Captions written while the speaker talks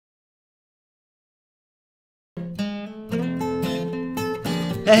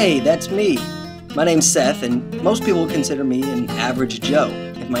Hey, that's me. My name's Seth, and most people consider me an average Joe.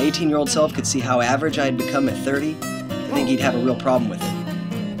 If my 18-year-old self could see how average I had become at 30, I think he'd have a real problem with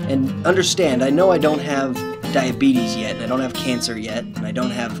it. And understand, I know I don't have diabetes yet, and I don't have cancer yet, and I don't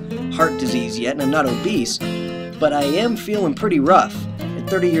have heart disease yet, and I'm not obese, but I am feeling pretty rough. At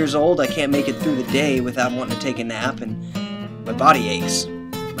 30 years old, I can't make it through the day without wanting to take a nap, and my body aches.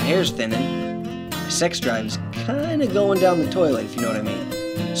 My hair's thinning. My sex drive's kinda going down the toilet, if you know what I mean.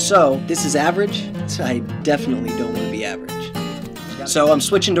 So, this is average, so I definitely don't want to be average. So I'm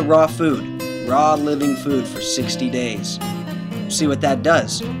switching to raw food, raw living food for 60 days. See what that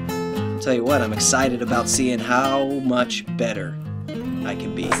does. Tell you what, I'm excited about seeing how much better I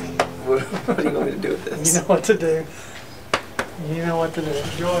can be. What do you want me to do with this? You know what to do. You know what to do.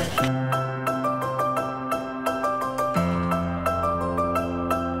 Enjoy.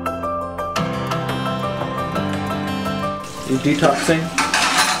 You detoxing?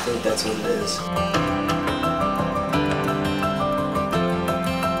 I think that's what it is.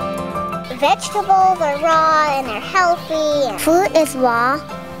 Vegetables are raw and they're healthy. Fruit is raw.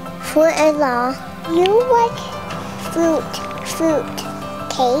 Fruit is raw. You like fruit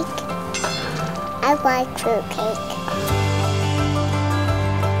cake? I like fruit cake.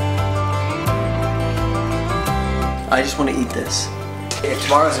 I just want to eat this. If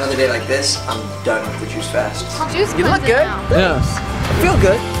tomorrow's another day like this, I'm done with the juice fast. You look good. Yes. I feel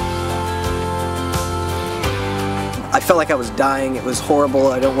good. I felt like I was dying. It was horrible.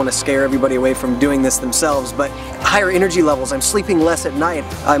 I don't want to scare everybody away from doing this themselves, but higher energy levels. I'm sleeping less at night.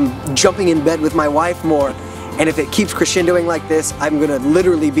 I'm jumping in bed with my wife more. And if it keeps crescendoing like this, I'm going to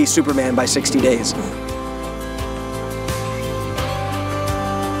literally be Superman by 60 days.